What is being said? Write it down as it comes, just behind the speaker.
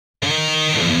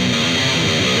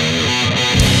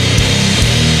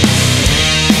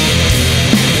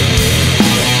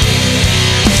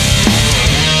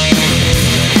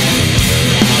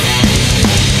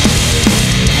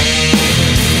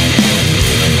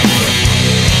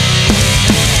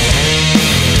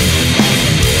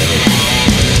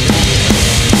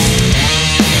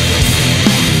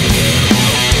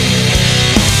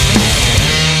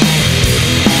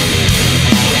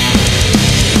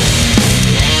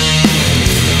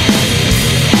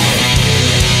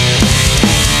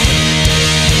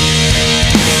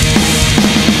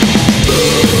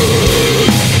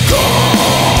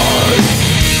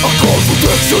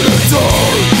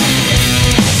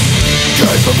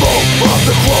of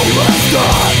the clueless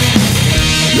God,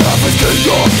 everything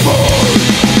of mine.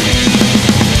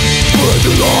 When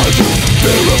the light is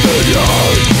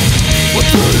pyramid, we're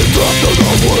feeling trapped in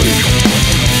our way.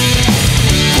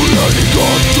 Creating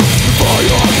God to defy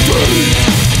our fate.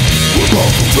 We're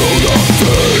all fulfilled our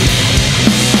fate.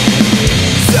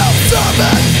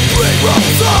 Self-serving, bring rough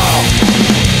soul.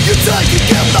 You take and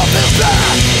give nothing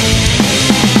back.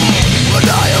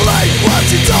 Annihilate what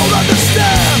you don't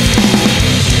understand.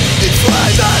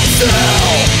 Inflame and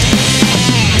still.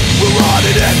 We're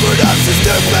running ignorance to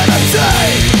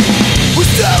stupidity.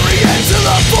 We're staring into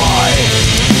the void.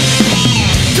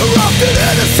 Corrupted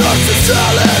innocence and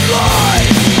silent lie.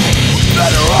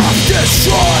 Better off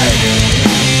destroyed.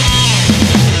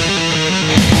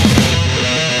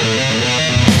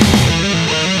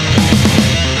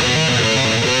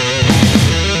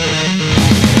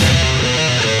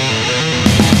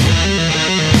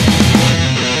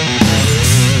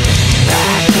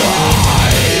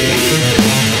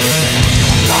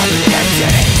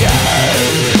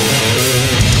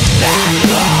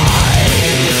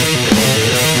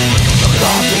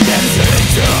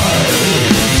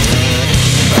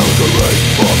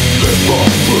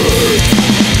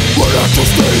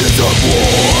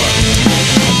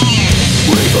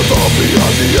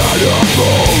 Beyond the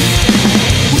animal,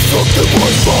 we something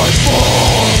was by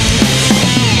far.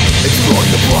 Explore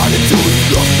the planet till it's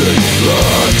nothing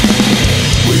left.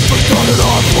 We've forgotten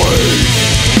our place.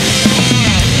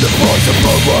 The price of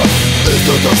progress is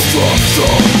the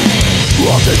destruction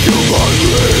of the human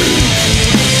race.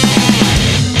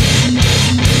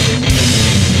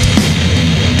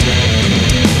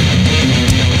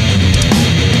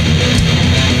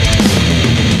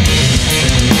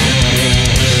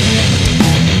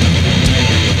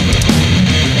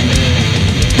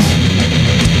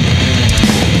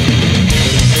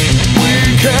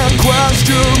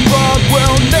 Question